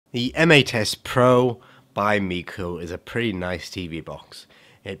The M8S Pro by Mecool is a pretty nice TV box.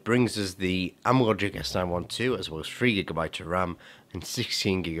 It brings us the Amlogic S912 as well as 3GB of RAM and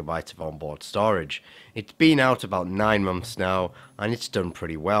 16GB of onboard storage. It's been out about 9 months now and it's done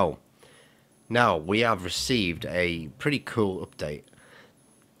pretty well. Now we have received a pretty cool update,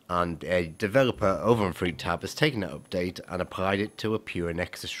 and a developer over on Freaktab has taken that update and applied it to a pure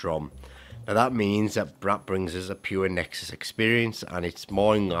Nexus ROM. Now that means that brings us a pure Nexus experience, and it's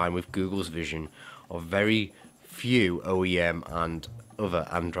more in line with Google's vision of very few OEM and other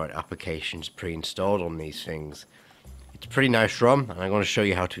Android applications pre-installed on these things. It's a pretty nice ROM, and I'm going to show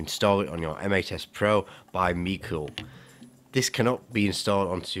you how to install it on your M8S Pro by Mecool. This cannot be installed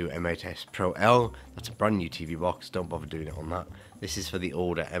onto M8S Pro L. That's a brand new TV box, don't bother doing it on that. This is for the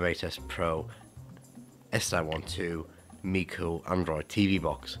older M8S Pro S912 Mecool Android TV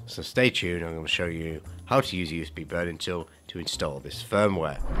box. So stay tuned, I'm going to show you how to use USB burn-in tool to install this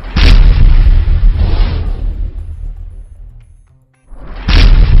firmware.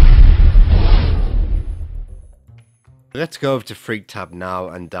 Let's go over to Freaktab now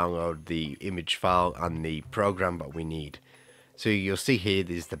and download the image file and the program that we need. So you'll see here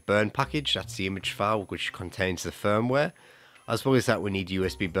there's the burn package, that's the image file which contains the firmware. As well as that, we need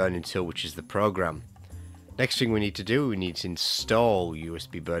USB burn-in tool, which is the program. Next thing we need to do, we need to install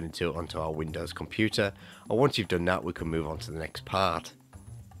USB burn-in tool onto our Windows computer, and once you've done that we can move on to the next part.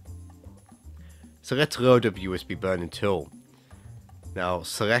 So let's load up USB burn-in tool. Now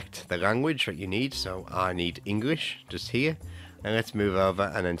select the language that you need, so I need English just here, and let's move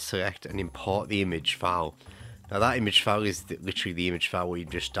over and then select and import the image file. Now that image file is literally the image file we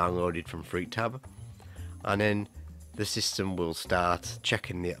just downloaded from Freaktab, and then the system will start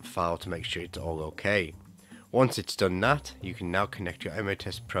checking the file to make sure it's all okay. Once it's done that, you can now connect your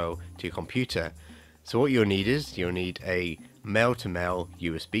M8S Pro to your computer. So what you'll need is, you'll need a male-to-male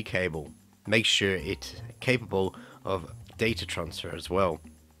USB cable. Make sure it's capable of data transfer as well.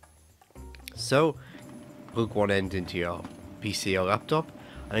 So plug one end into your PC or laptop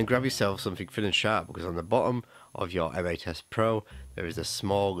and then grab yourself something thin and sharp, because on the bottom of your M8S Pro there is a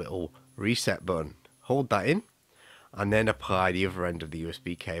small little reset button. Hold that in and then apply the other end of the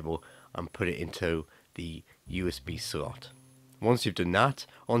USB cable and put it into the USB slot. Once you've done that,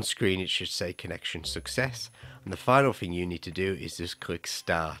 on screen it should say connection success, and the final thing you need to do is just click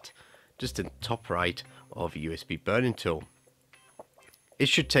start, just in the top right of USB burn-in tool. It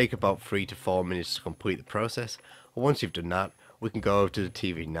should take about 3 to 4 minutes to complete the process, and once you've done that we can go over to the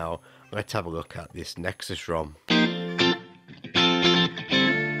TV now. Let's have a look at this Nexus ROM.